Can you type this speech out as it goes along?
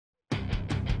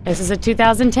This is a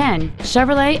 2010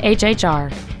 Chevrolet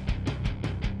HHR.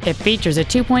 It features a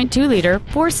 2.2-liter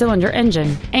four-cylinder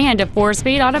engine and a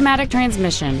 4-speed automatic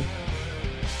transmission.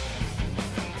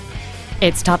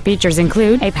 Its top features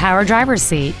include a power driver's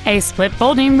seat, a split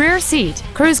folding rear seat,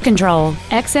 cruise control,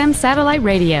 XM satellite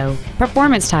radio,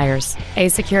 performance tires, a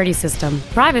security system,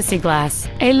 privacy glass,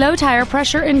 a low tire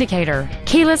pressure indicator,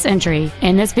 keyless entry,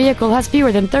 and this vehicle has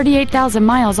fewer than 38,000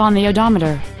 miles on the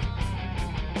odometer.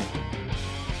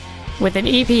 With an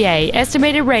EPA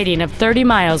estimated rating of 30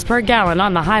 miles per gallon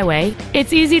on the highway,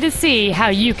 it's easy to see how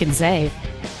you can save.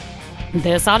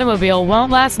 This automobile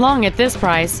won't last long at this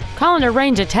price. Call and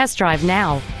arrange a test drive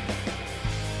now.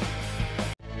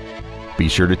 Be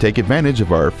sure to take advantage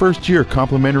of our first-year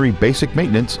complimentary basic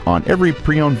maintenance on every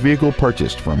pre-owned vehicle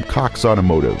purchased from Cox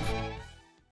Automotive.